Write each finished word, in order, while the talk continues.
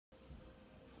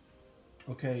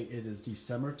Okay, it is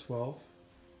December 12th,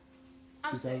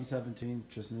 2017.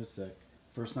 Tristan is sick.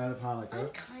 First night of Hanukkah. I'm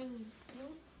kind.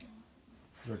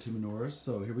 These are two menorahs.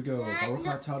 So here we go. Baruch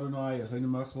atah Adonai Eloheinu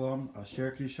melech haolam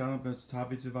asher kiddushanu b'mitzvotav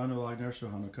v'tzivanu l'agner shel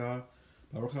Hanukkah.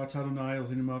 Baruch atah Adonai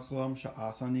Eloheinu melech haolam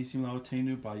she'asa nisim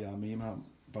la'avotenu b'yamim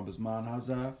b'zman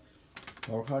hazeh.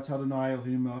 Baruch atah Adonai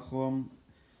Eloheinu melech haolam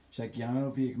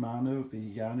she'haganu v'yigmanu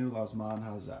v'higanu l'zman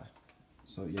hazeh.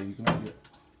 So yeah, you can do it.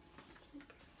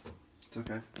 It's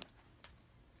okay.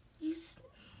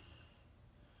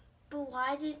 But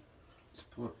why did?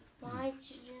 Just pull it. Why did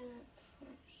you do it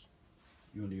first?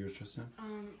 You want to do yours, Tristan?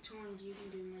 Torn, you can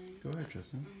do mine. Go ahead,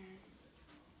 Tristan.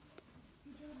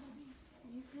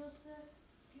 You feel sick?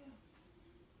 Yeah.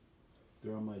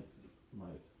 They're on my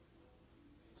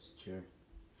chair.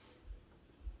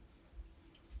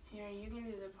 Here, you can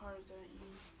do the part that you.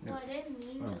 Well, I didn't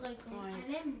mean to I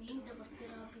didn't mean to lift it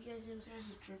up because it was. There's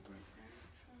a drip right there.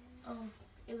 Oh,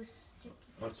 it was sticky.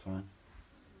 Oh, that's fine.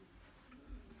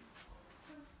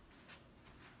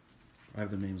 I have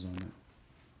the names on it.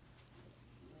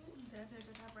 Dad did a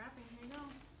good job wrapping. Here you go.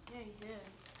 Yeah, he did.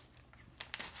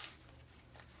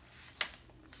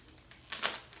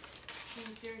 He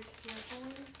was very careful.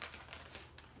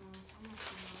 I'm not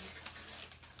sure.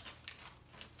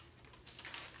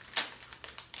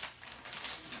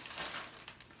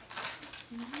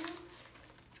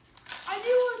 I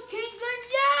knew it was Kings and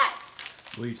Jets!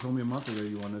 Well, you told me a month ago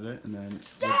you wanted it, and then...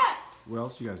 Jets! What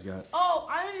else you guys got? Oh,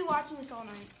 I'm going to be watching this all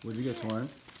night. What did you get, Torrin?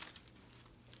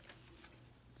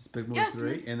 This Big Movie Yes,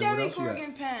 3? And then what else you got?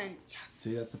 Corrigan pen. Yes.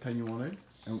 See, that's the pen you wanted?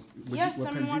 And Yes, what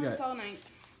I'm pen going did to you watch this get? all night.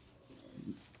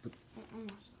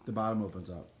 The bottom opens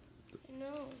up.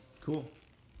 No. Cool.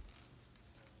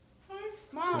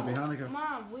 Mom, Happy Hanukkah.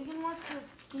 Mom, we can watch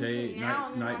the Day, now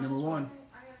and then night watch number this 1.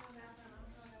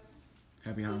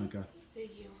 Happy Hanukkah.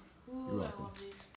 Thank you. Ooh, You're I welcome. love these.